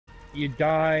you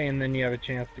die and then you have a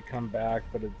chance to come back,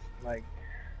 but it's like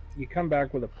you come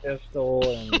back with a pistol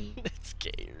and It's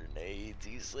gay grenades,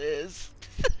 he says.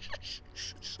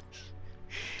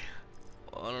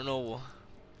 I don't know.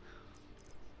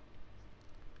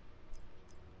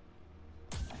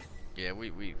 Yeah,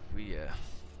 yeah.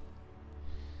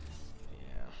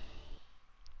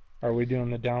 are we doing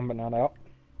the down but not out?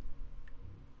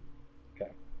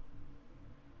 Okay.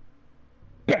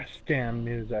 Best damn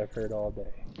news I've heard all day.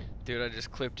 Dude, I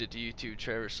just clipped it to YouTube,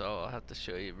 Trevor, so I'll have to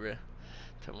show you, bruh,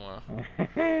 tomorrow.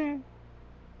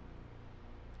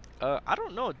 I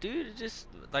don't know, dude. It just,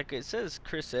 like it says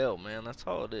Chris L, man. That's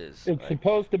all it is. It's like,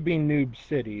 supposed to be Noob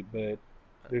City, but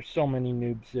there's so many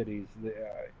Noob Cities.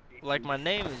 Like, my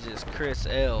name is just Chris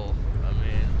L. I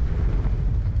mean...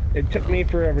 It took me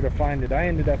forever to find it. I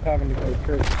ended up having to go to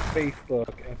Kurt's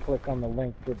Facebook and click on the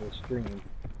link for the stream.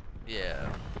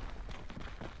 Yeah.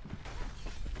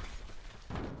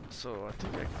 So, I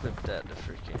think I clipped that to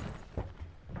freaking...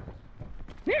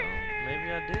 maybe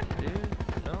I didn't,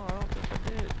 dude. No, I don't think I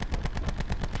did.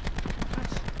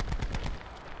 What?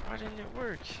 Why didn't it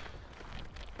work?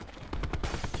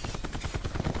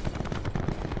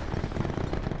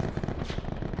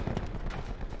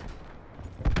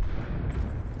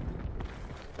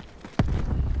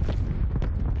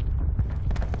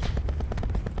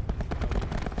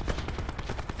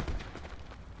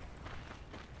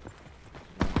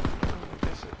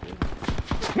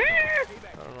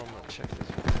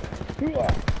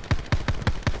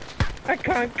 I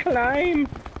can't climb!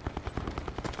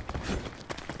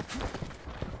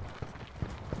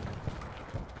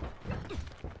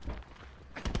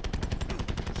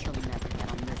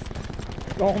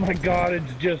 Oh my god,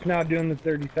 it's just now doing the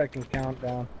 30-second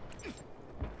countdown.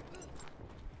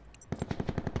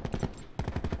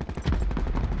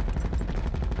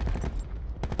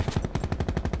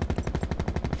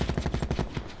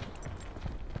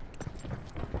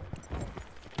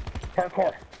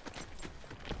 Parkour!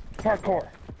 Parkour!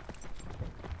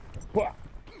 What?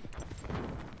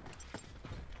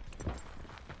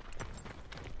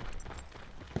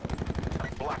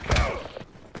 Blackout.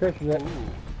 Chris is it. Ooh,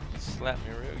 slapped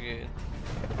me real good.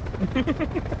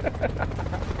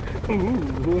 Ooh.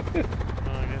 Well,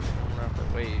 I guess I'm gonna have to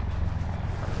wait.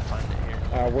 Find it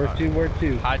here. Where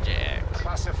to? Hijacked.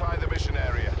 Classify the mission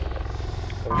area.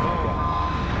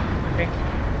 Okay.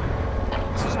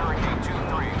 This is Hurricane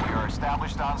 2-3. We are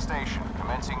established on station.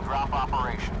 Commencing drop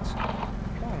operations.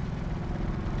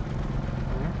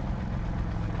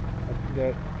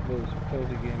 That was supposed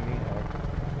to give me help.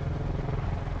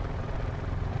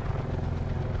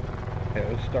 Yeah,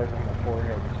 it was starting on the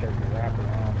forehead and starting to wrap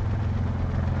around.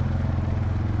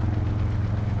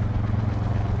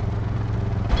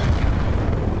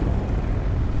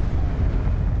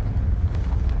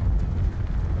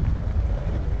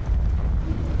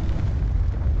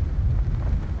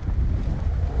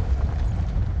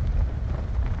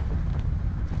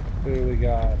 Who do we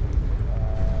got?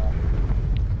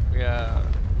 Yeah.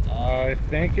 I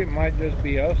think it might just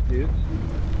be us, dudes.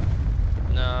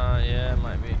 Nah, yeah, it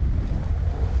might be.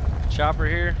 Chopper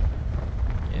here?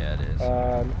 Yeah, it is.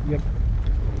 Yep.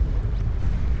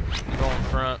 Going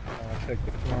front. I'll take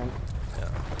the front.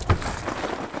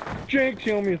 Yeah. Jake,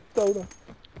 show me a soda.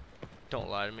 Don't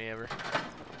lie to me ever.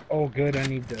 Oh, good, I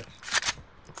need this.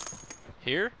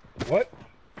 Here? What?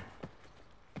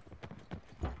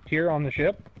 Here on the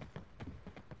ship?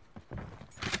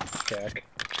 Check.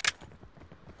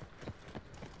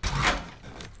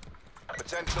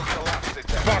 Potential collapse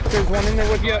detected. Fuck, there's one in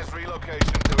there with you. Advise relocation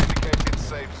to indicated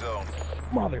safe zone.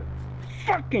 Mother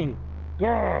fucking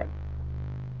God!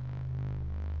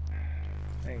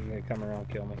 I think they come around and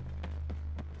kill me.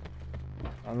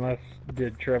 Unless,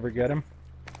 did Trevor get him?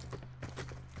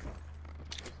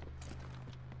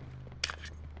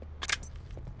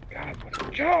 God, what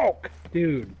a joke!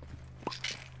 Dude.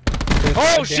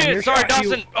 Oh shit! Sorry,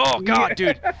 Dawson. Oh god,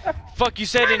 dude. Fuck, you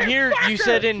said in here. You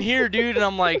said in here, dude, and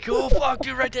I'm like, oh fuck,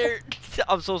 dude, right there.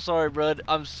 I'm so sorry, bud.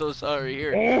 I'm so sorry.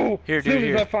 Here, Oh, here, dude.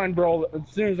 Here. As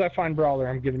soon as I find Brawler,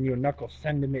 I'm giving you a knuckle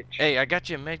sandwich. Hey, I got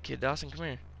you a med kit, Dawson. Come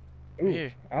here. Ooh, Right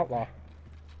here. Outlaw.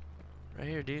 Right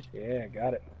here, dude. Yeah,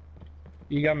 got it.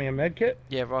 You got me a med kit?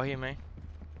 Yeah, right here, man.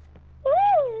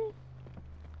 Woo!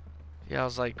 Yeah, I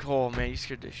was like, oh man, you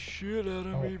scared the shit out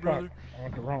of me, fuck. brother. I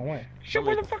went the wrong way. Shit,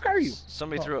 Somebody- where the fuck are you?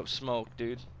 Somebody threw up smoke,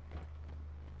 dude.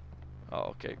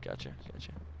 Oh, okay, gotcha.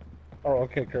 Oh,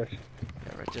 okay, Chris.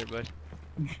 Yeah, right there, bud.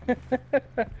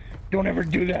 Don't ever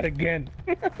do that again.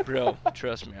 Bro,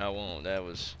 trust me, I won't. That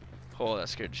was... Oh, that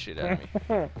scared the shit out of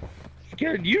me.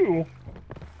 Scared you?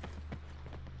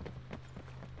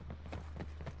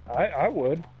 I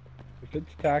would. If If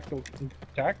it's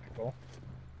tactical.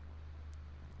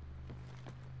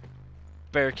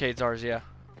 Barricade's ours, yeah.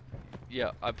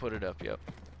 Yeah, I put it up, yep.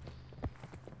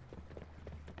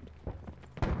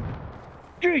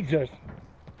 Jesus!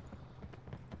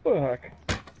 Fuck.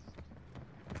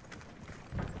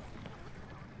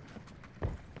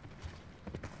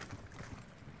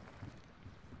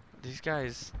 These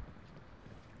guys...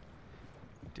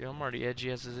 Dude, I'm already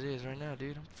edgy as it is right now,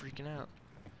 dude. I'm freaking out.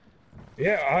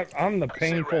 Yeah, I'm the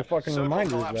painful Sit rep. fucking Circle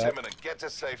reminder of collapse that. imminent. Get to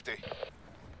safety.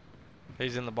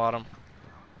 He's in the bottom.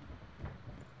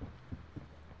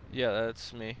 Yeah,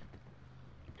 that's me.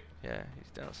 Yeah, he's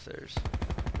downstairs.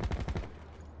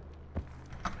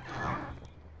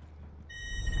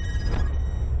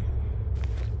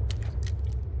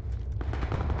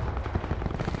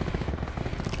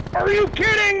 Are you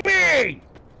kidding me?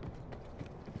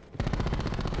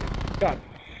 God,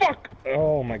 fuck!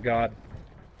 Oh my god.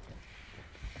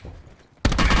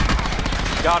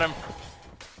 Got him.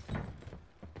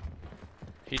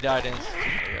 He died instantly,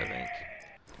 I think.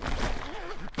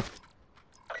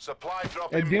 Supply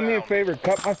drop Hey, inbound. do me a favor,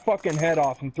 cut my fucking head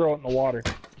off and throw it in the water.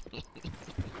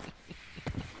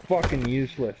 Fucking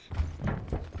useless.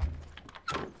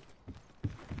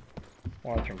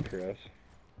 Watch him, Chris.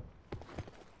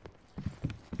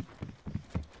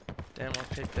 Damn,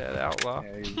 I'll take that outlaw.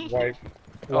 Yeah, he's wiping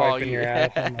Oh, your yeah.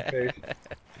 ass on my face.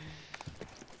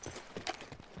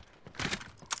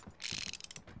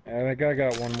 I think I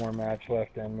got one more match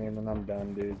left in me and then I'm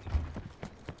done, dudes.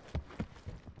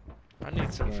 I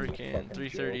need some Game's a freaking fucking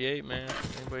 338, man.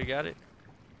 Anybody got it?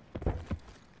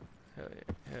 Hell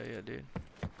yeah, dude.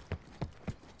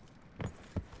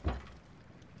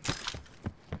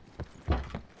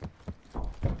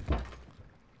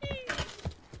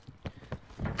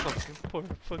 Fucking poor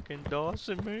fucking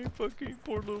Dawson, man. Fucking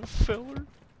poor little feller.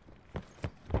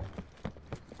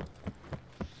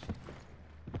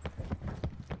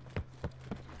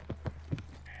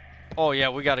 Oh yeah,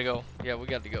 we gotta go. Yeah, we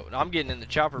got to go. I'm getting in the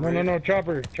chopper. No, no, no,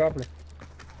 chopper, chopper.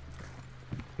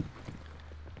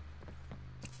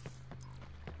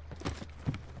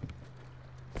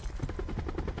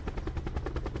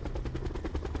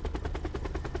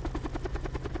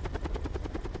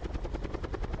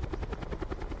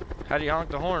 How do you honk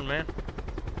the horn, man?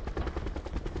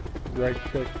 Right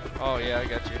click. Oh yeah, I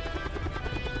got you.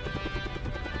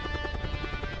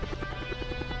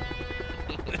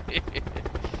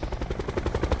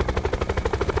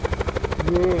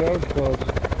 Ooh, that was close.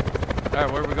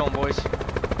 Alright, where are we going, boys?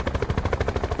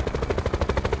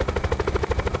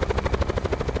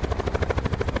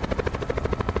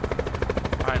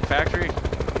 Pine Factory?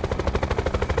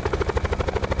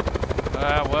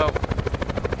 Well.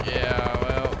 Yeah,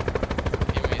 well.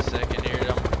 Give me a second here.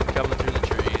 I'm coming through the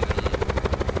trees.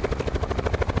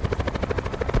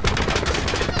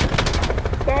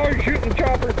 Oh, you're shooting the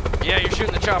chopper. Yeah, you're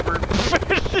shooting the chopper.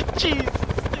 Jesus,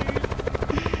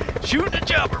 dude. Shooting the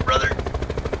chopper, brother.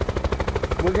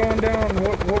 We're going down.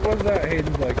 What was that?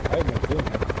 Hayden's like, I haven't seen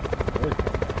him.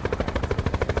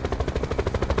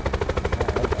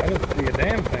 I didn't see a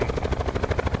damn thing.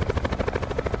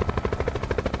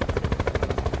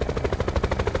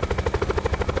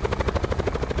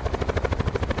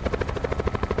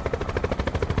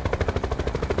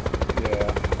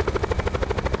 Yeah.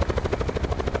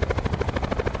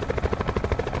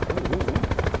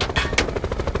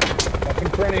 Up in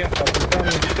front of you. Up in front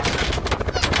of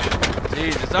you.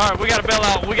 Jesus. Alright, we gotta bail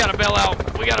out. We gotta bail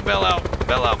out. We gotta bail out.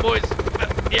 Bail out, boys.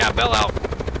 Yeah, bail out.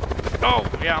 Oh,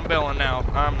 yeah, I'm bailing now.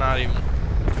 I'm not even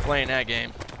playing that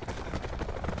game.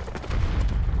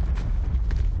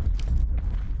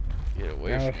 Get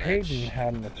away Now, from if that Hayden shit.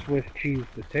 hadn't a Swiss cheese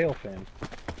the tail fin.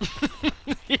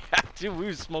 Yeah, dude, we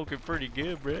was smoking pretty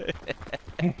good, bro.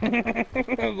 I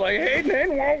was like,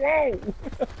 Hayden, whoa, whoa.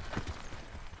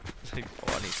 It's like,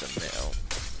 oh, I need some mail.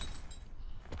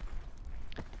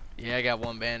 Yeah, I got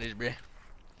one bandage, bro.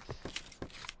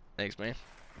 Thanks, man.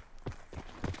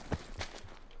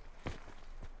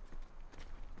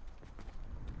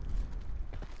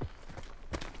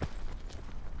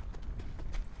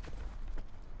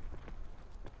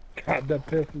 God, that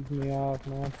pisses me off,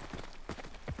 man.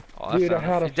 Oh, Dude, I found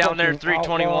had it. a He's down there, fucking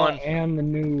 321. outlaw and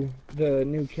the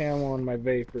new camo on my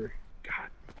vapor. God.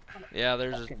 Yeah,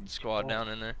 there's a Fucking squad joke. down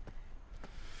in there.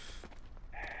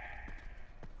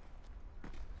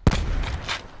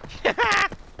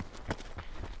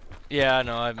 Yeah, I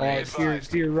know. I Oh, made it's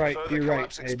to your right, to Further your right,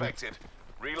 collapse Hayden. expected.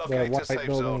 The Relocate to white safe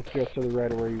building zone. just to the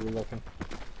right of where you were looking.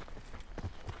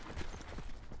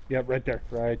 Yep, right there,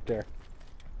 right there.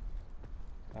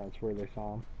 That's where they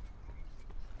saw him.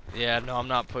 Yeah, no, I'm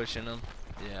not pushing them.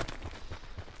 Yeah.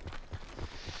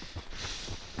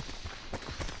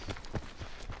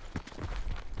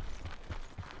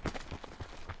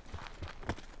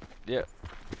 Yep.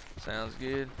 Sounds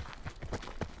good.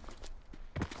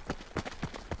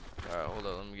 Alright, hold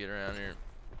up, let me get around here.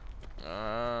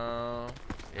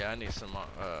 Yeah, I need some,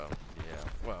 yeah,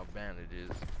 well,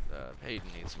 bandages. Hayden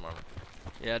needs some armor.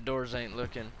 Yeah, doors ain't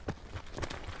looking.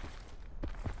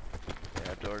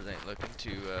 Yeah, doors ain't looking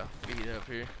too, beat up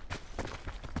here.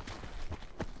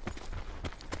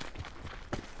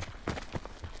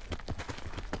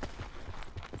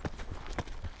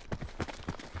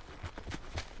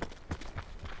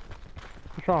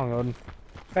 What's wrong, Odin?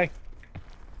 Hey,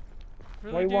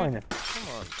 Really, why are you dude? whining? Come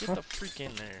on, get Huh? the freak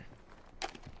in there.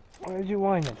 Why are you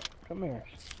whining? Come here.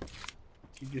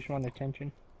 You just want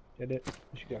attention? Did it?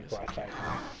 You should go Yes, go outside.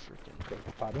 Freaking Go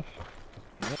to Potus.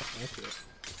 Yeah, that's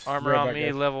it. armor Right on back, me,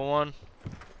 guys. level 1.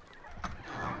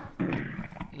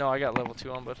 No, I got level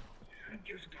 2 on, bud.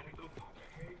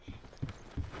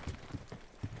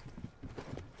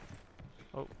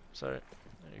 Oh, sorry.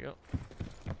 There you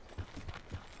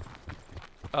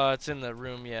go. It's in the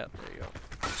room yet. There you go.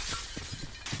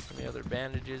 Any other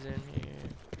bandages in here?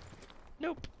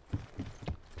 Nope.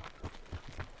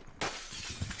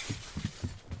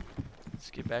 Let's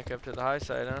get back up to the high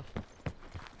side, huh?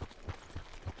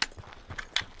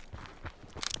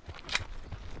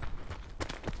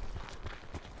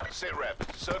 Sit rep.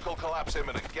 Circle collapse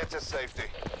imminent. Get to safety.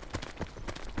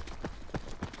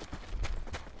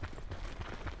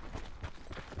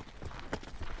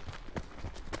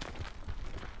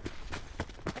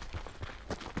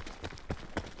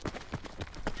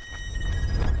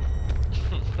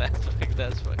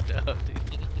 That's fucked up,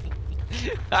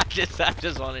 dude. I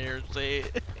just want to hear him say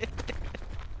it.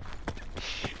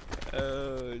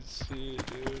 Oh shit,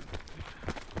 dude.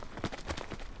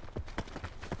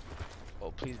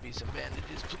 Oh, please be some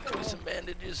bandages. Please be some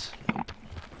bandages.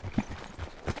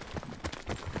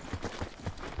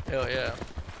 Hell yeah.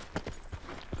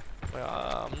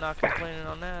 Well, I'm not complaining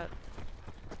on that.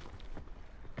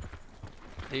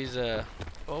 These oh,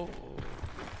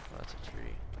 that's a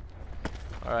tree.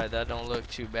 Alright, that don't look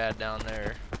too bad down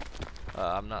there.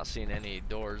 I'm not seeing any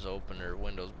doors open or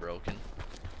windows broken.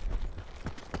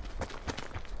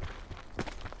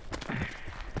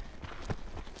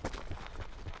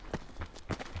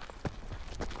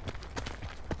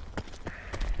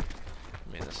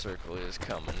 I mean, the circle is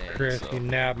coming in. Chris, So. you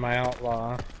nabbed my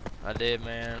outlaw. I did,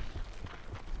 man.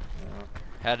 Yeah.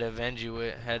 Had to avenge you,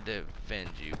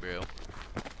 bro.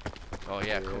 Oh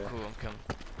yeah, cool, Yeah. cool, I'm coming.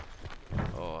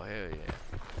 Oh, hell yeah.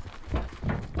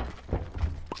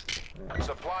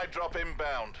 Supply drop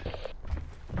inbound.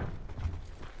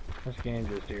 This game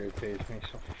just irritates me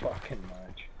so fucking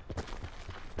much.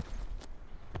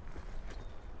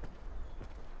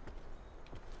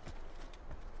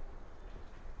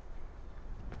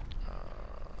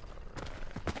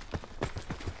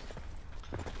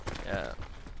 Yeah.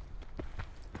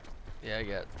 Yeah, I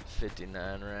got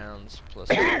 59 rounds plus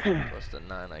plus the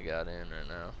 9 I got in right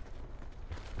now.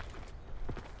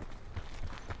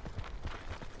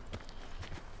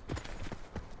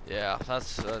 Yeah,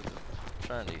 that's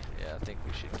trying to. Yeah, I think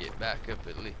we should get back up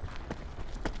at least.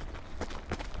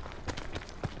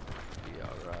 Be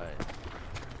all right.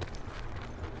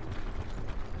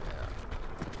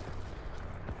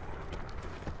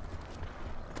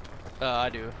 Yeah. I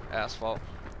do asphalt.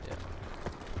 Yeah.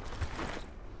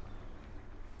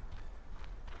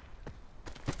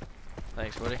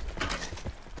 Thanks, buddy.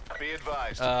 Be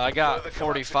advised. I got Further collapse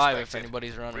 45 if expected.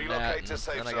 anybody's running Relocate that. to And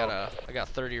safe then zone. I got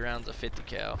 30 rounds of 50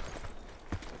 cal.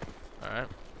 All right.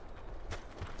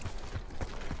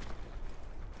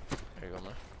 There you go,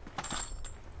 man.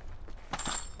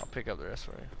 I'll pick up the rest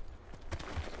for you.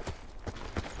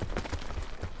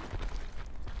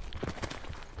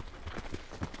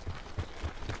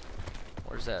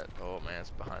 Where's that? Oh man,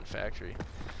 it's behind factory. You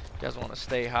guys want to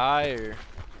stay high or?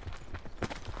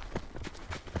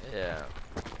 Yeah.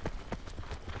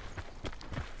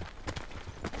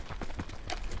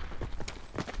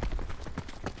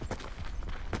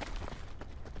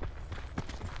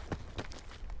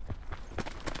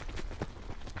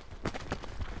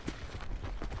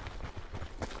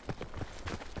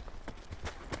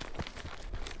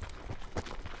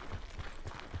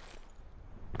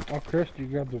 Oh, Chris, did you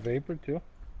grab the vapor too?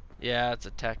 Yeah, it's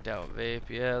a tacked out vape.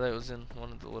 Yeah, that was in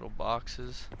one of the little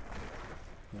boxes.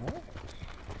 Nice.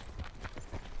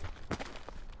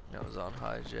 That was on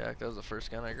hijack. That was the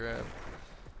first gun I grabbed.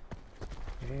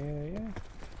 Yeah, yeah.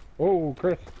 Oh,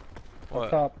 Chris. What?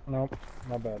 Up top. Nope.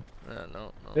 Not bad.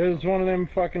 No. There's one of them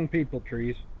fucking people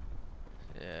trees.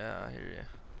 Yeah, I hear you.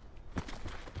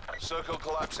 Circle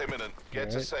collapse imminent.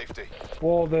 Get to Right. safety.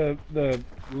 Well, the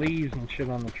leaves and shit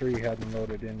on the tree hadn't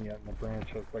loaded in yet, and the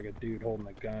branch looked like a dude holding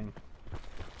a gun.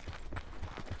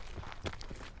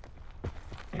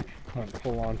 Went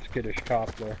full on skittish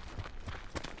cop there.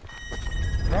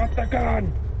 Drop the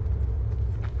gun!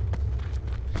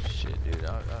 Shit, dude,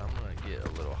 I'm gonna get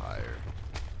a little higher.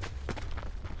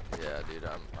 Yeah, dude,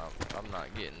 I'm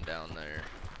not getting down there.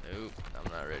 Nope,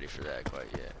 I'm not ready for that quite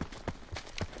yet.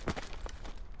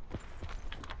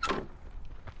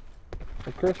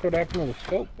 Well, Chris, what happened to the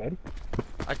scope, bud?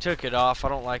 I took it off. I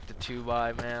don't like the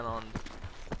 2x, man, on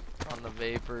the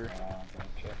Vapor. Oh,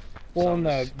 gotcha. Well, and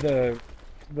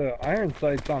the iron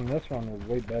sights on this one are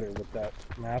way better with that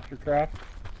Mastercraft.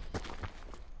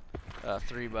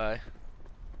 3x.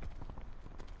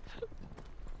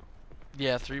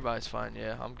 Yeah, 3x's fine.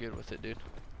 Yeah, I'm good with it, dude.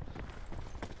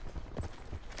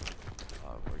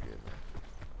 Oh, we're good, man.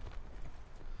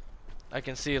 I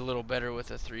can see a little better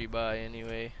with a 3x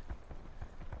anyway.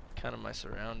 Kind of my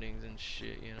surroundings and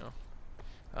shit, you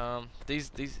know.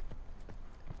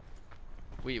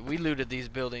 We looted these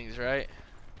buildings, right?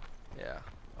 Yeah.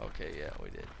 Okay, yeah,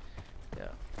 we did. Yeah.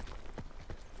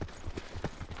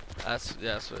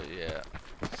 That's what, yeah.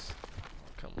 I'll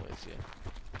come with you.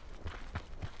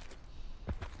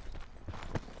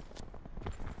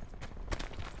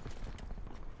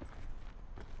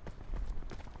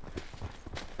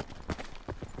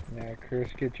 Yeah, Chris,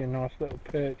 get you a nice little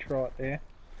perch right there.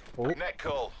 Oh, Net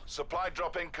call. Supply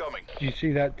drop incoming. did you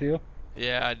see that too?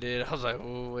 Yeah, I did. I was like,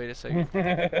 oh, wait a second.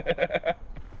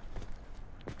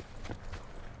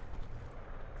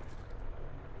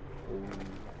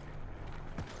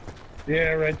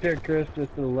 Yeah, right there, Chris,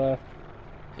 just to the left.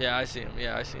 Yeah, I see them.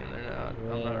 Yeah, I see them. They're not.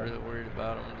 I'm not really worried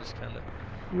about them. I'm just kind of.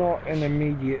 Not an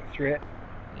immediate threat.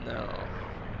 No.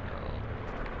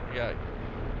 You got.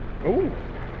 Oh,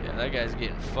 Yeah, that guy's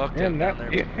getting fucked man, up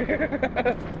that, down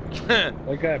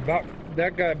there.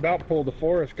 that guy about pulled the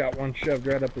forest, got one shoved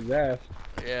right up his ass.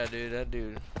 Yeah, dude, that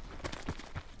dude.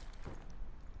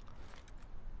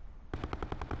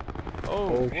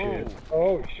 Oh shit.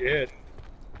 Oh shit.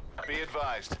 Be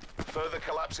advised. Further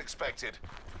collapse expected.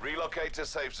 Relocate to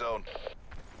safe zone.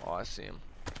 Oh, I see him.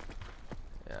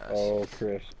 Yeah. I see Oh,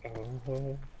 Chris.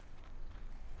 Oh.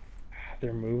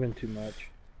 They're moving too much.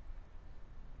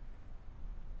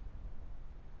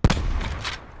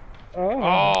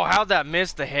 Oh, how'd that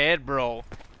miss the head, bro?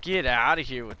 Get out of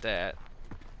here with that.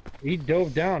 He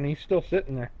dove down. He's still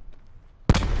sitting there.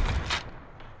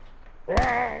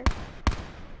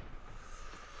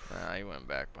 Nah, he went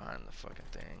back behind the fucking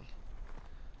thing.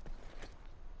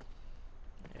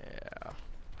 Yeah.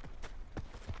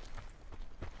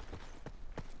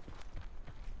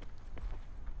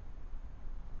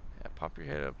 Yeah, pop your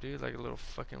head up, dude, like a little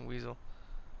fucking weasel.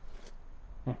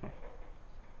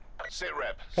 Sit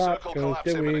rep. Pop Circle goes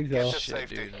collapse the imminent. Get weasel. to Shit,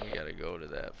 safety. dude, we gotta go to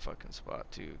that fucking spot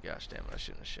too. Gosh damn it, I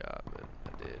shouldn't have shot, but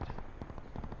I did.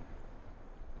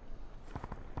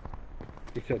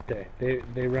 It's okay.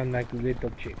 They run like little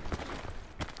chicks.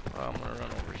 Well, I'm gonna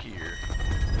run over here.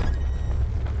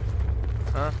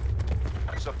 Huh?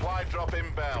 Supply drop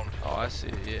inbound. Oh, I see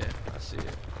it, yeah, I see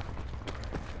it.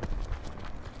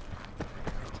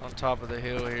 It's on top of the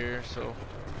hill here, so.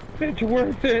 It's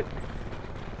worth it.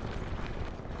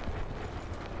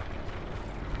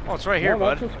 Oh, it's right here, No,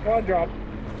 bud. that's a squad drop.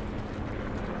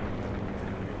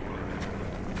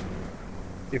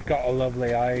 You've got a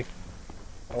lovely eye.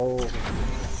 Oh.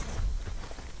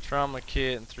 Trauma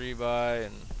kit and 3x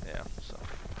and yeah, so.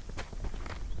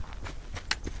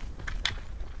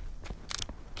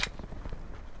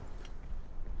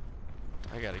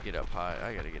 I gotta get up high.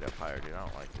 I gotta get up higher, dude. I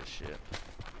don't like this shit.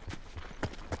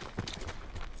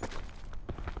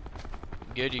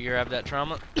 Good, you grab that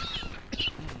trauma?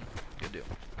 Good deal.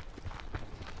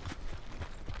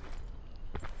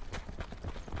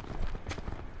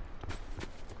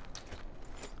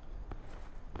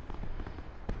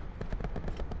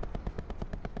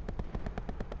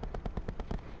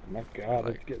 My God,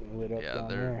 Like, it's getting lit up yeah, down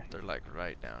they're there. they're like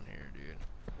right down here, dude.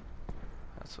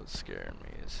 That's what's scaring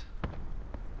me is.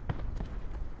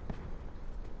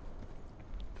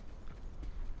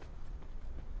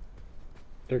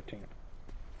 $13.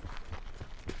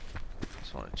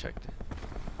 Just want to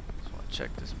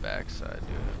check this backside,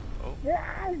 dude. Oh,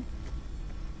 Wow.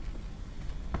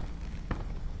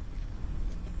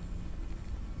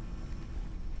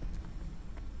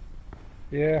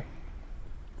 Yeah.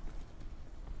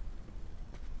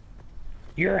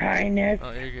 Your Highness.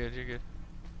 oh, you're good, you're good.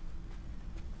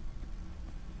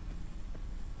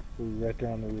 Ooh, right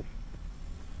there on the roof.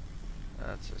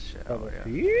 That's a shit. Oh, Oh yeah.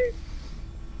 see?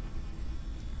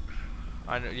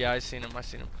 I know. Yeah, I seen him. I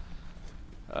seen him.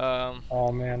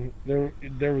 Oh man,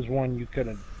 there was one you could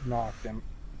have knocked him.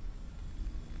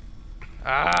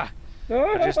 Ah!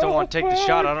 I just don't want to take the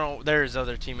shot. I don't know. There his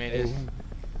other teammate is.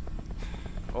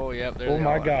 Oh, yeah, there Oh they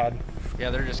my are. God. Yeah,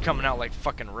 they're just coming out like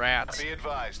fucking rats. Be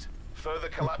advised. Further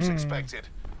collapse expected.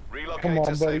 Relocate Come to on,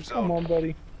 buddy. safe zone. Come on,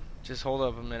 buddy. Just hold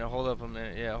up a minute, hold up a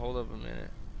minute. Yeah, hold up a minute.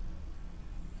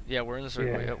 Yeah, we're in the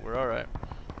circle. Yeah. Yep, we're alright.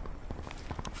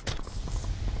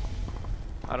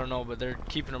 I don't know, but they're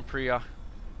keeping them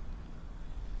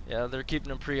yeah, they're keeping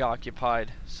them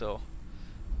preoccupied, so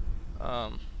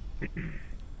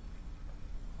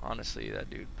honestly, that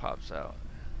dude pops out.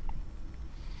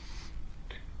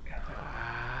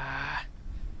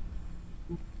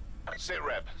 Sit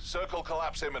rep. Circle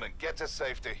collapse imminent. Get to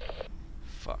safety.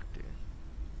 Fuck, dude.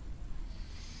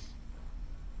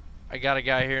 I got a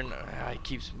guy here, and he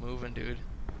keeps moving, dude.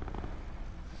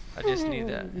 I just need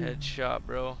that headshot,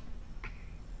 bro.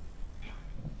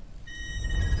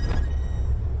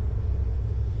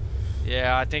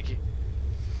 Yeah, I think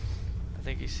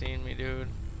he's seen me, dude.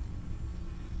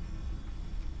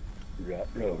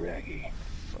 Real raggy.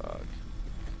 Fuck.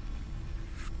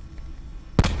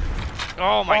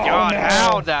 Oh my God! no.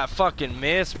 How'd that fucking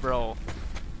miss, bro?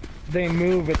 They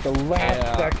move at the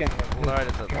last second. Right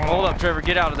at the, hold up, Trevor.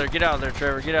 Get out of there. Get out of there,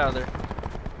 Trevor. Get out of there.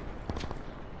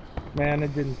 Man,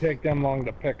 it didn't take them long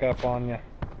to pick up on you.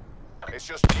 It's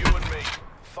just you and me.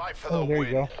 Fight for the Oh, there win.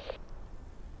 you go.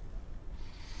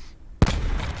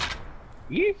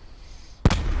 Yeah.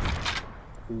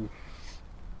 Oof.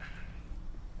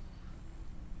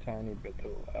 Tiny bit to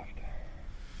the left.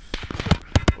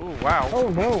 Oh wow. Oh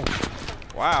no.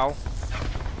 Wow.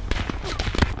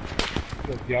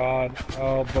 Good God.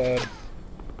 Oh, bud.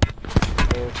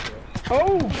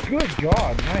 Oh, good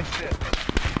God. Nice hit.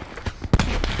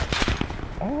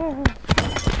 Oh.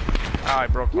 Oh, I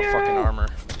broke my fucking armor.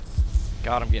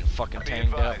 God, I'm getting fucking Be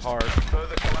tanked up advised. hard.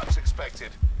 Further collapse expected.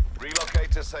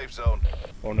 Relocate to safe zone.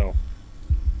 Oh no.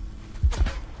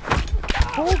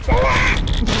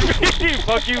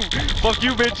 Fuck you,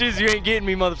 bitches! You ain't getting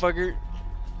me, motherfucker.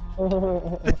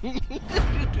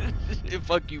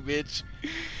 Fuck you, bitch.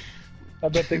 I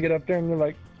bet they get up there and they're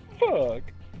like, fuck.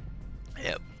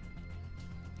 Yep.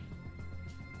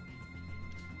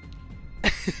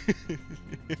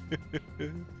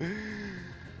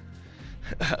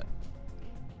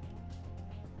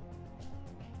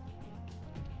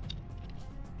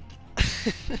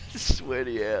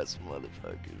 Sweaty ass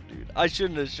motherfucker, dude. I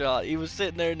shouldn't have shot. He was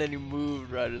sitting there and then he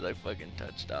moved right as I fucking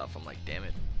touched off. I'm like, damn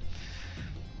it.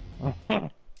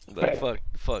 But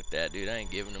fuck that, dude. I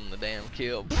ain't giving him the damn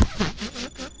kill.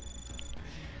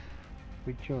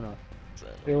 We tuna. So,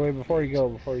 Hey, wait, before you go.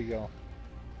 We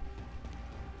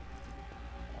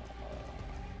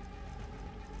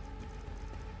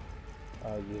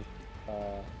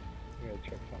gotta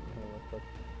check something here real quick.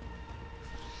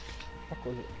 What the fuck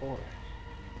was it for?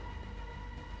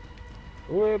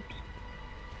 Whoops.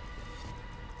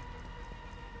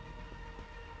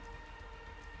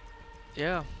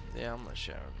 yeah, I'm gonna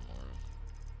shower in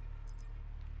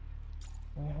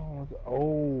the morning.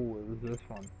 Oh, it was this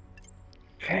one.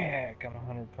 Heck, I'm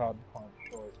 100 cod points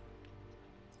short.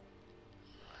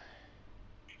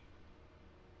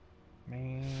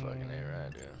 Man. Fucking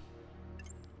A-right, dude.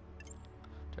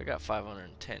 I got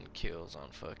 510 kills on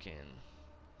fucking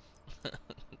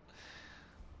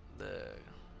the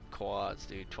quads,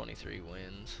 dude. 23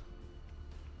 wins.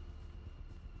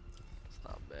 It's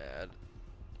not bad.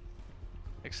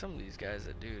 Like some of these guys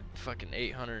that do fucking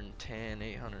 810,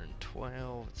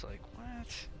 812. It's like,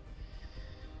 what?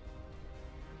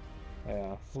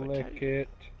 Yeah, It's like, lick it.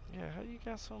 Yeah, how you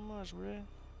got so much, bruh? Level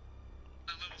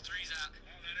 3's out.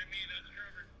 Oh, that ain't me, that's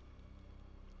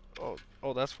Trevor.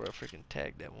 Oh, that's where I freaking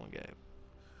tagged that one guy.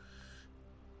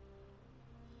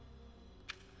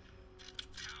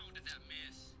 How did that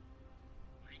miss?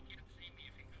 Well, he can't see me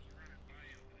if he goes running by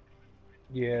him.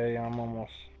 Yeah, I'm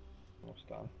almost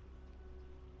done.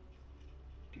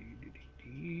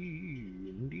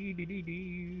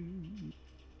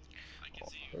 I can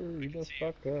see you. Hurry the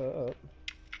fuck up.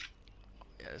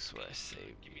 Yeah, that's what I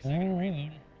saved. Give me a second to reload.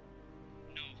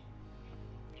 No.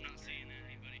 I'm not seeing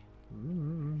anybody.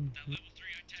 That level 3,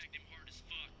 I tagged him hard as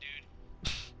fuck, dude.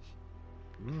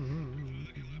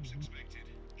 Further collapse expected.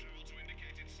 Travel to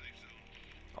indicated safe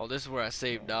zone. Oh, this is where I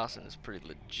saved Dawson. It's pretty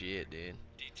legit, dude. Did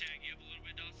he tag you up a little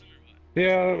bit, Dawson, or what?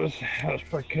 Yeah, that was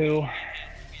pretty cool. Get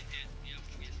hit. Yep,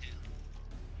 get hit.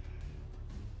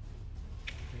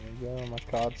 There you go, my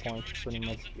cod points pretty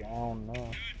much gone now.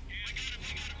 Good.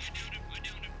 I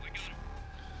downed him.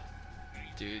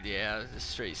 Dude, yeah, this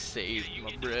straight saved You my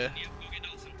get bruh. Dawson. Yep, go get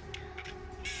Dawson.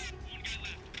 One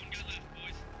guy left,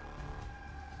 boys.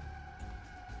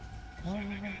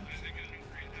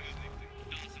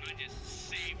 Dawson, I just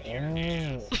saved your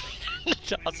ass.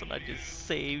 Dawson, I just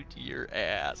saved your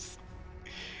ass.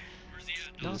 Where's he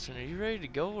at, Dawson, are you ready to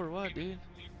go or what, dude?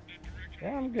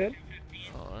 Yeah, I'm good.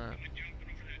 Oh, alright.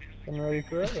 Been ready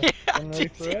forever. Been ready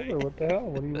forever. What the hell?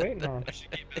 What are you waiting on?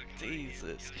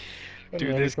 Jesus. Been Dude,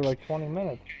 ready this for like 20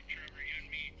 minutes.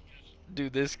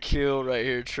 Dude, this kill right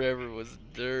here, Trevor, was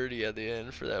dirty at the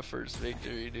end for that first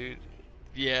victory, dude.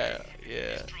 Yeah,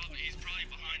 yeah. He's probably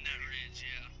behind that ridge,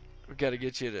 yeah. We gotta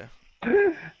get you to.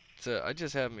 So I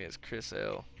just have me as Chris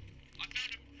L. I found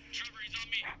him. Trevor, he's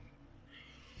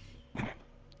on me.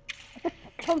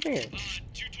 Come here.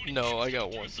 220. No, I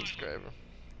got 1 subscriber.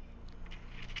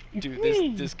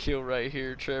 Dude, this kill right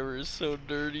here, Trevor, is so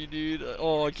dirty, dude.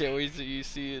 Oh, I can't wait till you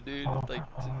see it, dude. Like.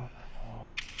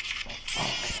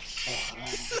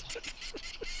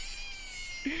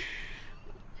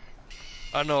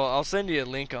 I know, I'll send you a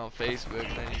link on Facebook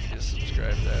and then you can just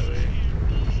subscribe that way.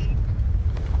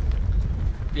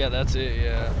 Yeah, that's it,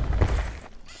 yeah.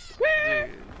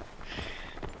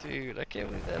 Dude, I can't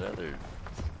believe that other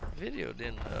video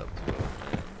didn't upload,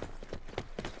 man.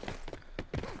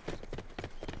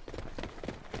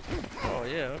 Oh,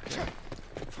 yeah, okay.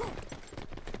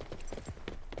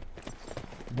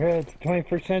 Yeah, it's the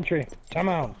 21st century. Come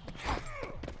on.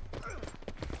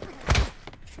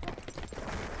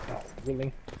 Oh,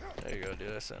 really? There you go,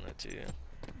 dude. I sent it to you.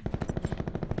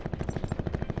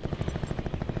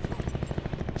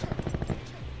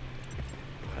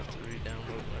 I have to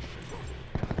re-download my shit.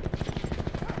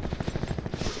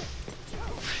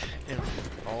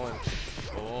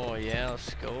 Oh yeah,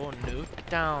 let's go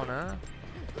Nuketown, huh?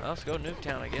 Let's go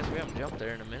Nuketown. I guess we haven't jumped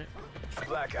there in a minute.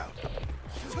 Blackout.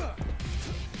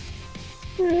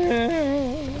 I'm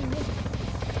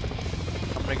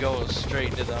gonna go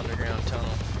straight to the underground tunnel.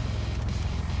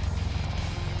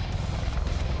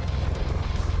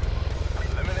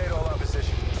 Eliminate all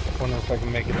opposition. Wonder if I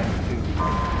can make it up too.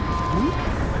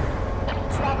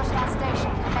 Established on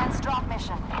station. Commence drop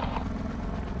mission.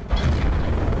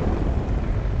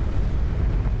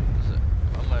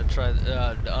 I'm gonna try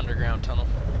the underground tunnel,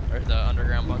 or the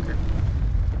underground bunker.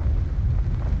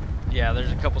 Yeah,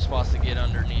 there's a couple spots to get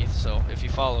underneath, so if you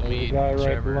follow There's me, a guy right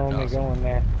Trevor, below me Dawson. going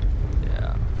there.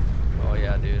 Yeah. Oh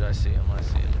yeah, dude, I see him,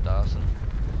 Dawson.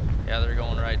 Yeah, they're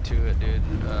going right to it, dude.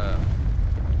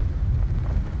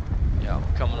 Yeah,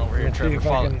 I'm coming over here, Trevor.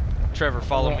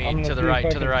 Follow me to the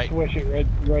right, to the right. Swish it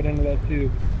right into that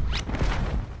tube.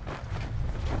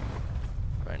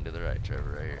 Right into the right,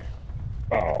 Trevor, right here.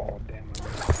 Oh, damn it.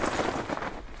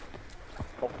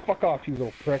 Oh, fuck off, you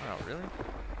little prick. Oh, really?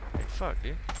 Hey, fuck,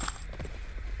 dude.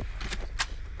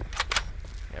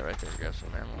 Yeah, right there, grab some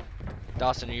ammo.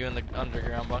 Dawson, are you in the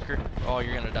underground bunker? Oh,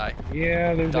 you're gonna die.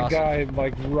 Yeah, there's Dawson. a guy,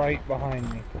 like, right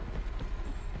behind me.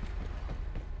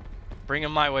 Bring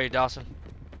him my way, Dawson.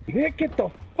 Yeah, get the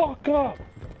fuck up!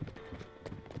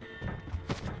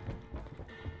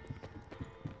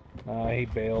 He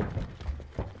bailed.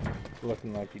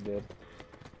 Looking like he did.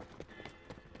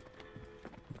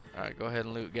 Alright, go ahead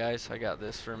and loot, guys. I got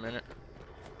this for a minute.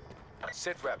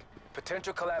 Sit rep.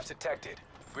 Potential collapse detected.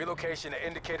 Relocation to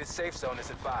indicated safe zone is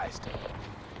advised.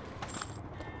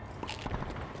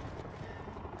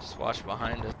 Just watch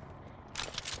behind us.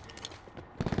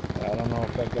 I don't know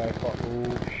if that guy fought.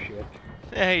 Oh, shit.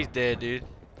 Yeah, he's dead, dude.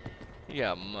 He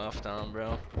got muffed on,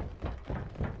 bro.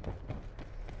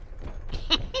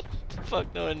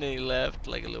 Fuck no, and then he left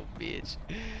like a little bitch.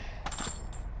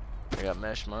 I got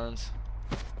mesh mines.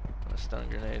 A stun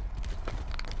grenade.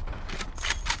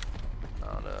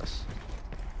 Not us.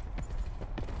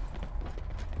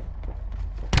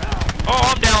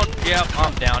 Oh, I'm down. Yep,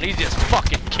 I'm down. He's just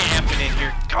fucking camping in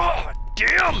here. God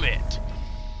damn it!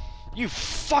 You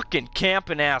fucking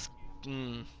camping ass.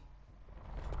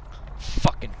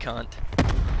 Fucking cunt.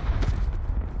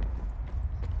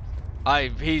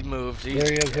 He's moved. There he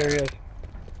is, there he is.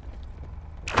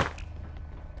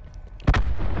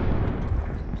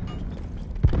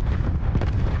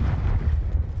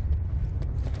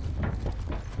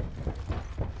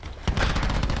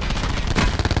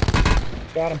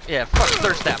 Got him. Yeah, fuck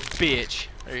thirst that bitch.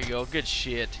 There you go. Good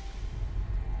shit.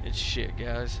 Good shit,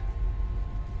 guys.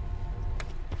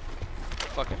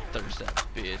 Fucking thirst that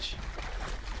bitch.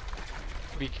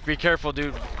 Be careful,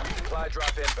 dude. Supply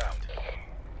drop inbound.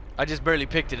 I just barely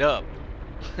picked it up.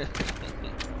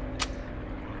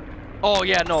 Oh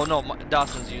yeah, no,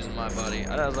 Dawson's using my buddy.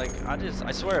 I was like,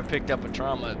 I swear I picked up a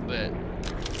trauma, but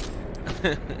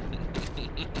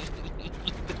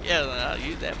yeah, I'll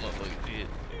use that motherfucker, dude.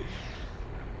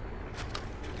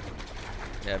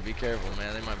 Yeah, be careful,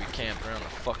 man. They might be camped around the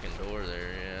fucking door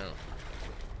there, yeah.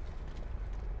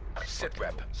 Sit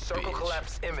rep. Circle bitch.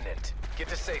 collapse imminent. Get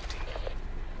to safety.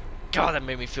 God, that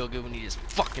made me feel good when he just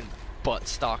fucking butt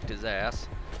stalked his ass.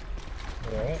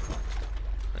 Alright.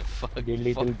 fuck. The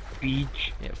little fuck.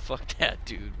 beach. Yeah, fuck that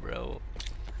dude, bro.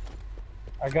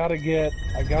 I gotta get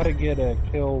a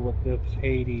kill with this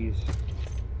Hades.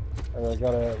 Or I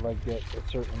gotta like get a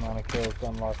certain amount of kills to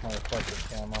unlock my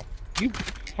fucking camo. You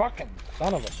fucking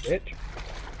son of a bitch.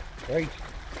 Christ.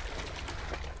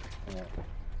 Yeah.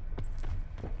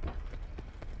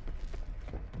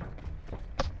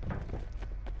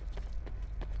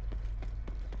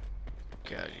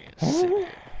 God, you get sick.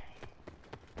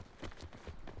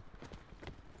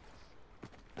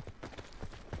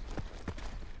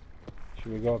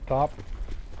 Should we go up top?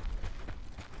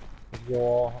 Let's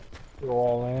go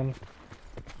all in.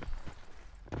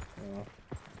 Yeah.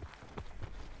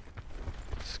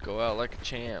 Let's go out like a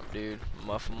champ, dude.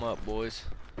 Muff 'em up, boys.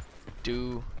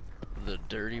 Do the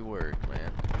dirty work,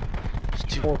 man. Just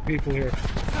do. 4 people here.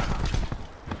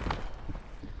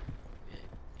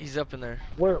 He's up in there.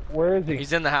 Where is he?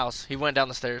 He's in the house. He went down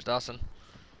the stairs, Dawson.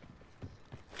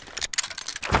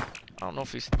 I don't know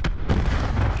if he's...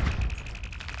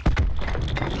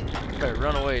 Okay,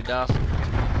 run away, Dawson.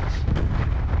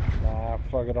 Nah,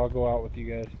 fuck it. I'll go out with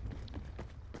you guys.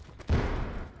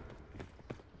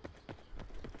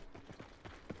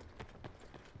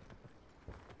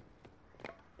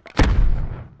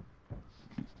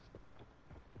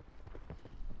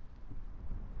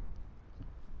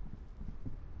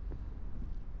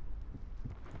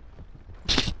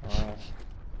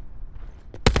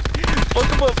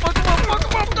 Fuck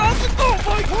him up, Dawson! Oh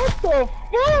my God! What the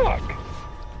fuck?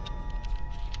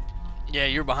 Yeah,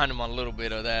 you're behind him on a little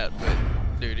bit of that, but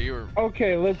dude, you were...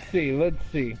 Okay, let's see.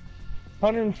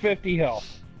 150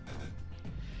 health.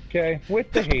 Okay,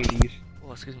 with the Hades.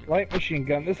 Oh, excuse me. Light machine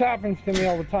gun. This happens to me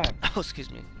all the time. Oh,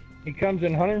 excuse me. He comes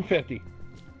in 150.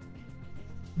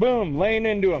 Boom, laying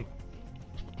into him.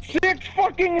 6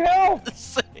 fucking health!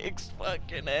 6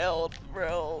 fucking health,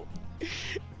 bro.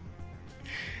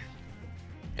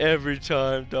 Every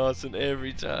time, Dawson,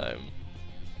 every time.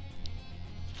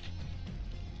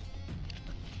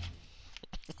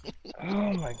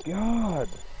 Oh my God.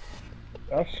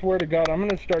 I swear to God, I'm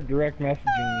gonna start direct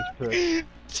messaging these pricks.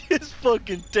 Just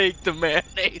fucking take the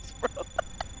mayonnaise, bro.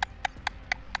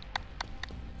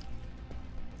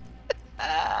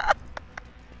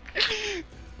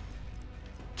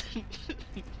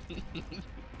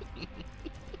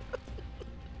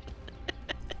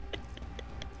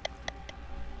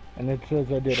 And it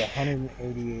says I did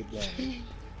 188 damage.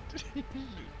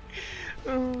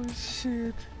 Oh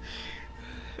shit.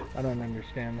 I don't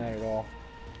understand that at all.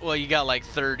 Well, you got like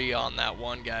 30 on that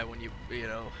one guy when you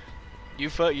know, you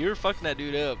were fucking that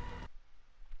dude up.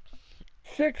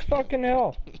 6 fucking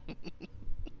health.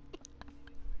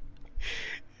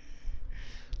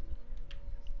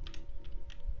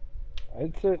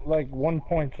 It's at like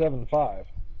 1.75.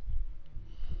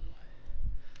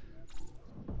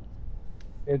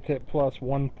 It's at plus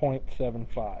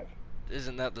 1.75.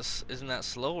 Isn't that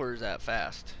slow or is that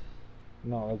fast?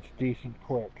 No, it's decent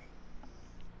quick.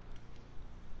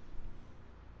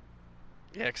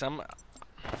 Yeah, cause I'm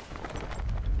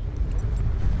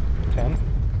 10.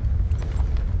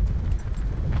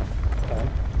 10.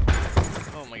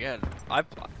 Oh my God, I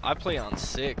play on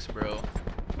 6, bro.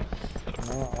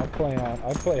 No, I play high.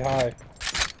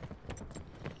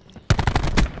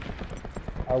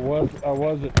 I was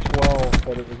at 12,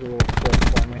 but it was a little quick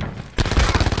for me.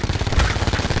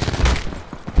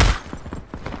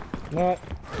 You know what?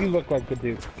 You look like the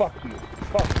dude. Fuck you.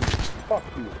 Fuck you. Fuck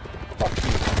you. Fuck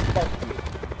you. Fuck you.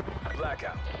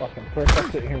 Blackout. Fucking prick. I'll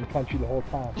sit here and punch you the whole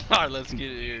time. Alright, let's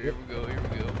get it here. Here we go. Here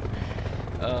we go.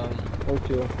 Or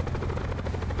two.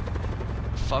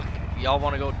 Fuck. Y'all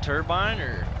want to go turbine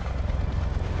or?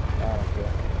 I don't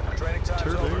care. Training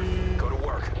time's over. Go to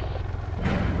work.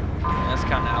 That's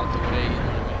kind of out the way, you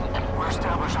know what I mean? We're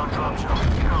established on drop zone.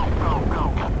 Go, go, go.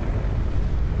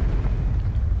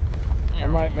 I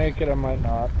might make it, I might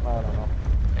not. I don't know.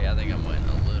 Yeah, I think I'm waiting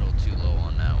a little too low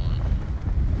on that one.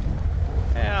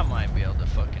 Yeah, I might be able to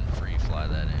fucking free fly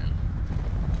that in.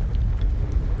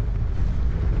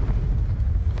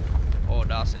 Oh,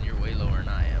 Dawson, you're way lower than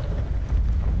I am.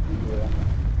 Yeah.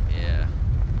 Yeah.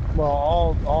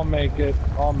 Well, I'll make it.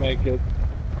 I'll make it.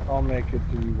 I'll make it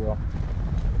to you, will.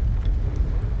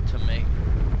 To make.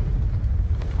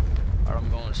 Alright, I'm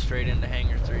going straight into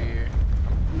hangar 3 here.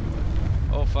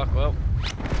 Oh, fuck, well.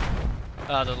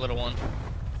 The little one.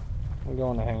 I'm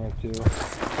going to hangar 2.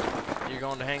 You're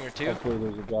going to hangar 2? Hopefully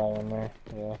there's a guy in there.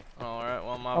 Yeah. Alright,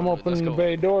 well, I'm opening the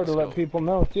bay door to let people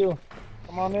know, too.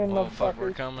 Come on in, oh, fuck,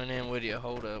 we're motherfuckers. coming in with you.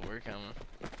 Hold up, we're coming.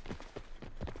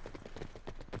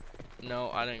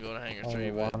 No, I didn't go to hangar 3,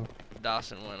 Only but one.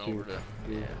 Dawson went over to,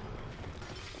 yeah.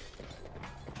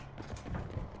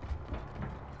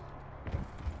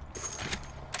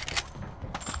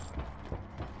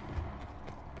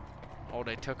 Oh,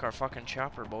 they took our fucking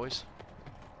chopper, boys.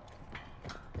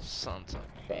 Sons of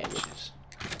bitches.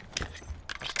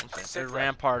 There's a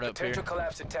rampart up here. Potential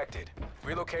collapse detected.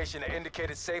 Relocation to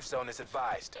indicated safe zone is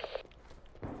advised.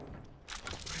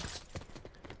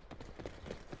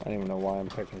 I don't even know why I'm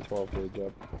picking 12 gauge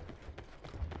up.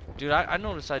 Dude, I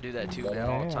notice I do that too, But man,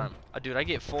 I all the am. time. Dude, I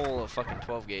get full of fucking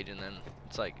 12 gauge and then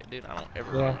it's like, dude, I don't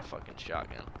ever Yeah. run a fucking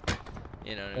shotgun.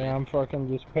 You know what I mean? Yeah, I'm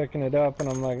fucking just picking it up and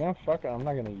I'm like, oh fuck it, I'm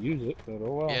not gonna use it, but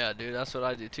oh well. Yeah, dude, that's what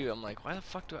I do too. I'm like, why the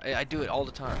fuck do I do it all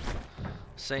the time.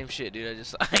 Same shit, dude. I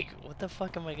just like, what the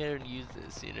fuck am I gonna use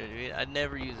this? You know what I mean? I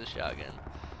never use a shotgun.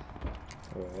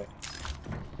 Right.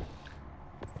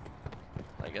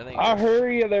 Like, I think I'll they're-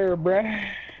 hurry you there, bruh.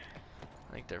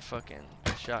 I think they're fucking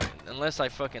shotgun. Unless I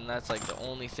fucking, that's like the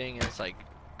only thing in this like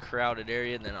crowded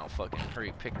area, then I'll fucking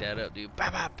hurry pick that up, dude. Bah,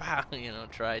 bah, bah. You know,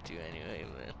 try to anyway,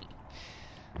 man.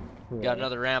 Right. Got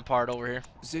another rampart over here.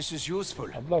 This is useful.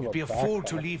 I'd love You'd be a a fool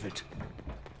to backpack. leave it.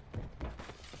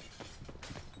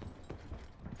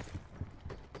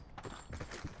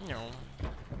 You know.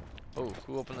 Oh,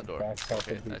 who opened the door? Backpack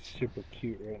Okay, would be that's super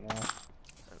cute right now.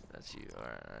 that's you. All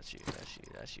right, that's you. That's you.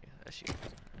 That's you. That's you.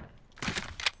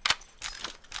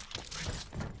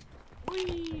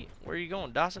 Whee! Where are you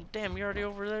going, Dawson? Damn, you already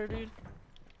over there, dude.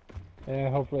 Yeah,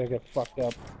 hopefully I get fucked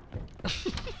up.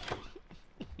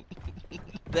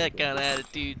 That kind of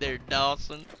attitude there,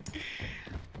 Dawson.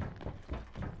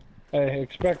 Hey,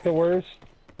 expect the worst.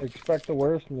 Expect the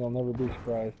worst and you'll never be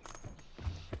surprised.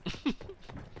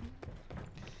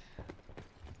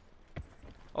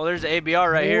 Oh, there's the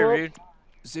ABR right here, dude.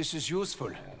 This is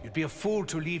useful. You'd be a fool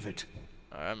to leave it.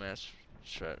 All right, man. It's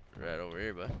right over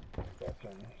here, bud.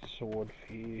 Fucking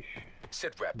swordfish.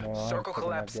 Sit rep. No, I'm Circle picking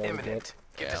collapse that guy imminent.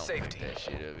 Get Yeah, to I don't pick safety. that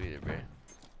shit up either, bro.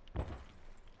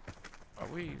 Are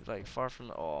we like far from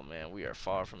the? Oh man, we are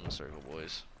far from the circle,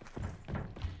 boys.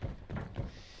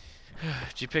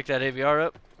 Did you pick that AVR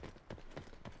up?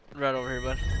 Right over here,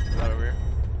 bud. Right over here.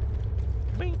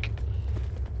 Bink.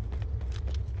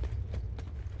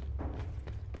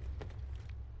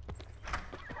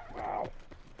 Wow.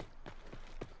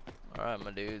 All right,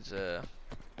 my dudes.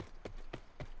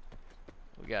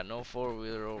 We got no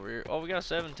 4-wheeler over here. Oh, we got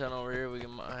a 7-ton over here. We can.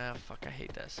 Ah, fuck! I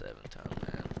hate that 7-ton,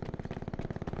 man.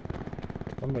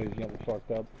 Somebody's getting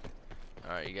fucked up.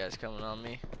 All right, you guys coming on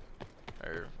me?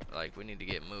 Or like we need to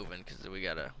get moving because we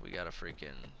gotta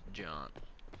freaking jaunt.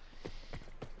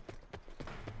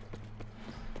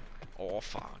 Oh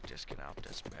fuck! Just get out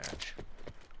this batch.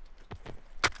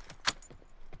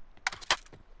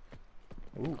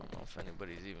 I Ooh. don't know if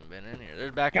anybody's even been in here.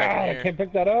 There's a backpack God, I in here. can't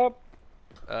pick that up.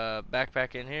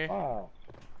 Backpack in here. Wow.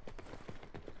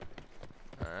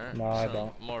 Alright. No, I some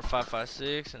don't. More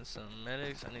 5.56 and some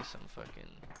medics. I need some fucking.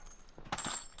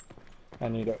 I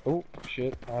need a. Oh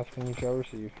shit! Asking you shall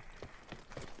receive.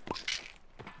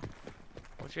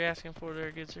 What you asking for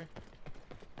there, good sir?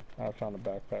 I found a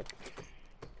backpack.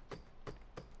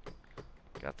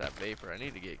 Got that vapor. I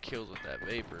need to get kills with that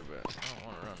vapor, but I don't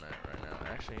want to run that right now.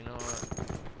 Actually, you know what?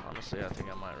 Honestly, I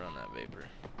think I might run that vapor.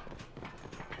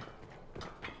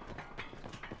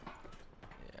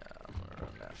 Yeah, I'm gonna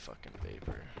run that fucking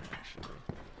vapor, actually.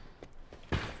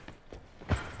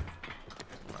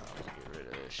 Nah, I'm gonna get rid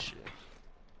of this shit.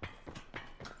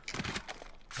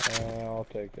 I'll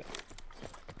take it.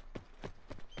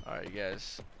 Alright, you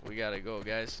guys. We gotta go,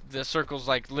 guys. The circle's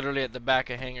like literally at the back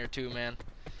of hangar 2, man.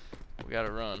 We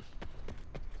gotta run.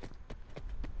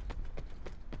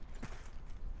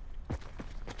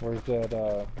 Where's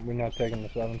that? We're not taking the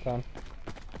 7-ton.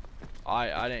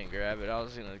 I didn't grab it. I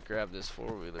was gonna grab this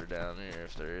 4-wheeler down here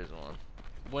if there is one.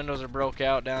 Windows are broke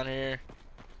out down here.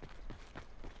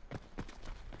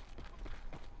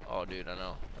 Oh, dude, I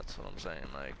know. That's what I'm saying.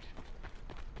 Like,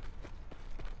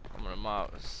 I'm gonna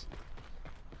mob.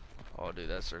 Oh, dude,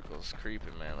 that circle's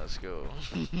creeping, man. Let's go.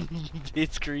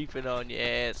 It's creeping on your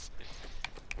ass.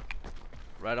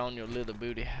 Right on your little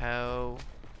booty hoe.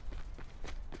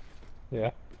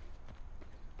 Yeah.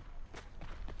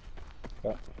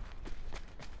 Yeah.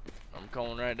 I'm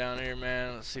going right down here,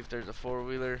 man. Let's see if there's a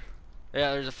 4-wheeler.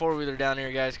 Yeah, there's a 4-wheeler down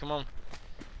here, guys. Come on.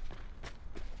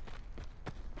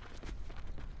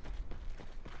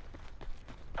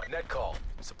 Net call.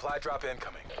 Supply drop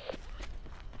incoming.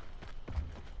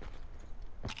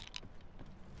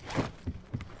 A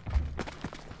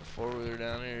 4-wheeler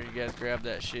down here. You guys grab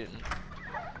that shit and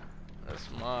that's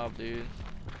mob, dude.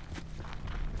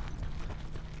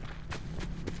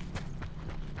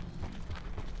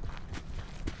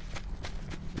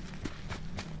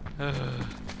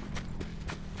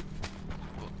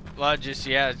 Well, just,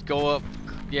 yeah, go up,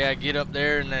 yeah, get up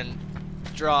there and then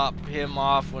drop him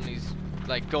off when he's,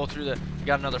 like, go through the,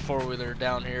 Got another 4-wheeler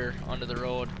down here onto the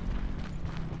road.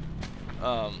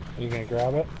 You gonna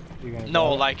grab it? You gonna No,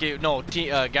 grab like it, no.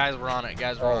 Guys were on it.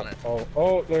 Guys were on it.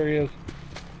 Oh, there he is.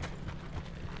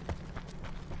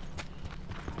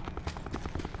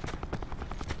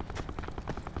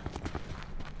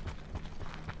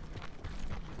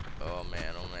 Oh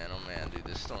man, oh man, oh man, dude,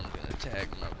 this storm's gonna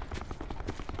tag me.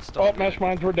 Oh, mesh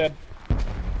mines were dead.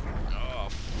 Oh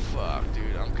fuck,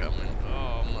 dude, I'm coming.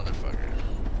 Oh motherfucker.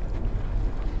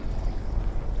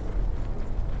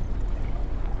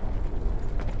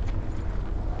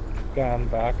 Gone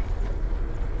back.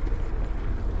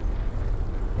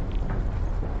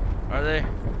 Are they?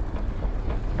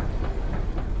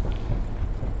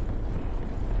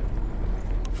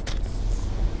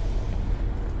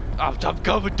 I'm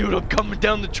coming, dude. I'm coming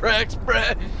down the tracks,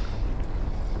 bruh.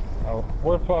 Oh,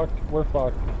 we're fucked. We're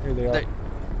fucked. Here they are.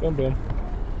 Boom, boom.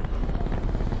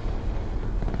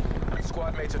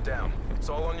 Squad mates are down. It's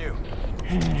all on you.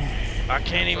 I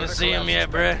can't even Further see him collapse yet,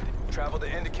 bruh. expected. Travel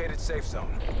to indicated safe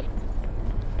zone.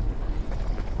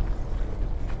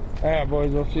 Alright,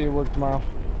 boys. I'll see you at work tomorrow.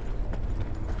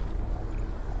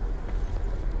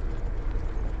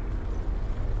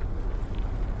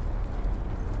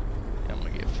 I'm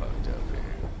gonna get fucked up here.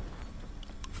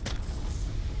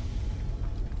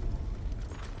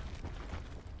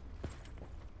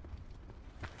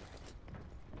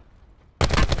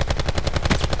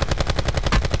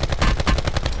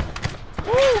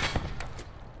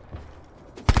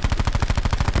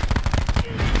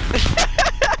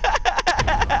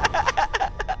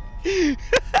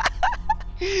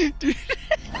 Dude.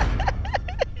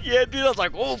 Yeah, dude, I was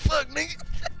like, oh fuck, nigga.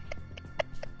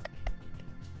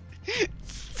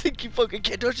 Think you fucking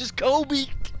can't touch this Kobe.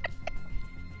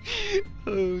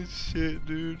 Oh shit,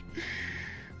 dude.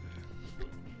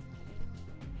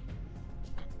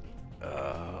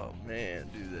 Oh man,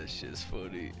 dude, that shit's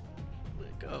funny.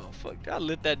 Like, oh fuck, I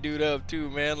lit that dude up too,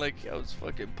 man. Like I was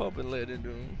fucking pumping lead into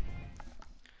him.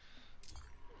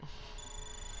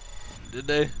 Did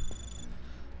they?